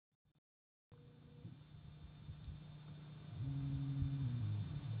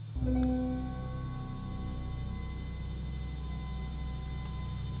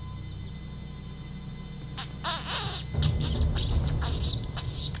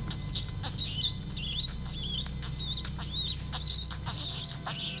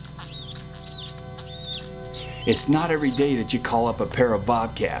It's not every day that you call up a pair of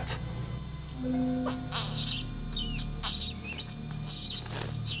bobcats.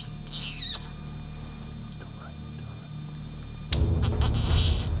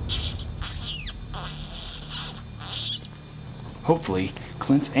 Hopefully,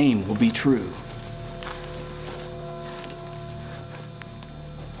 Clint's aim will be true.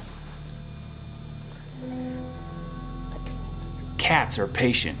 Cats are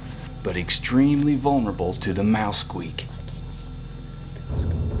patient, but extremely vulnerable to the mouse squeak.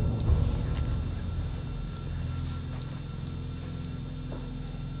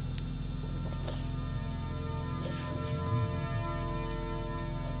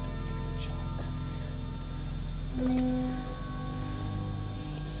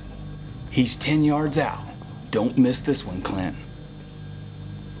 He's 10 yards out. Don't miss this one, Clint.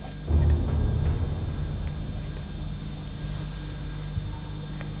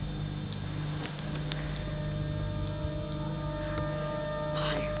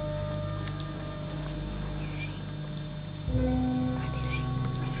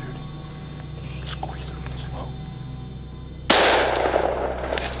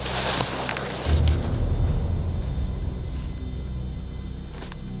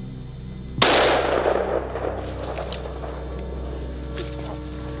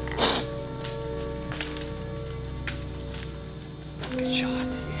 Good shot,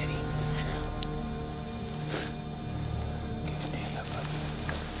 Eddie. Okay, stand up, buddy.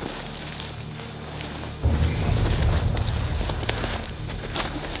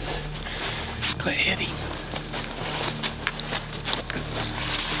 Clint, hit him.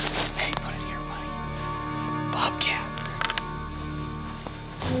 Hey, put it here, buddy. Bobcat.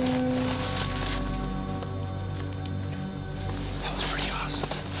 That was pretty awesome.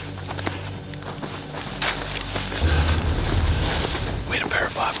 We had a pair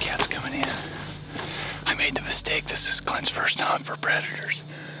of bobcats coming in. I made the mistake. This is Clint's first hunt for predators.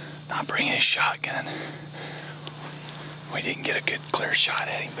 Not bringing his shotgun. We didn't get a good clear shot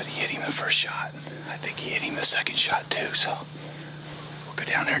at him, but he hit him the first shot. I think he hit him the second shot too, so we'll go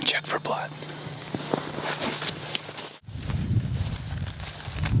down there and check for blood.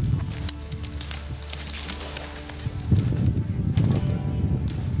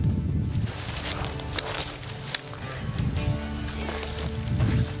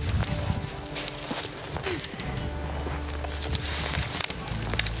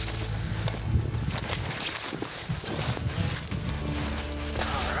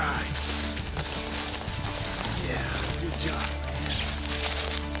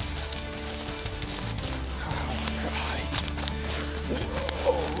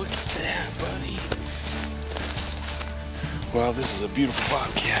 Well, this is a beautiful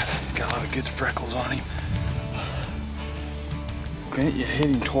bobcat. Got a lot of good freckles on him. Clint, you hit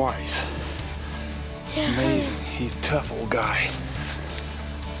him twice. Yeah. Amazing. He's a tough old guy.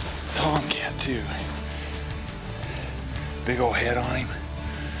 Tomcat too. Big old head on him.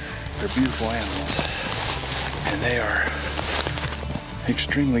 They're beautiful animals. And they are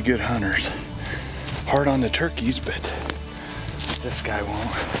extremely good hunters. Hard on the turkeys, but this guy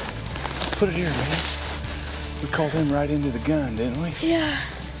won't. Put it here, man. We called him right into the gun, didn't we? Yeah.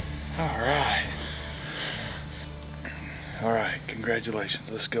 All right. All right,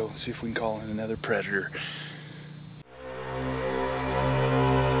 congratulations. Let's go see if we can call in another predator.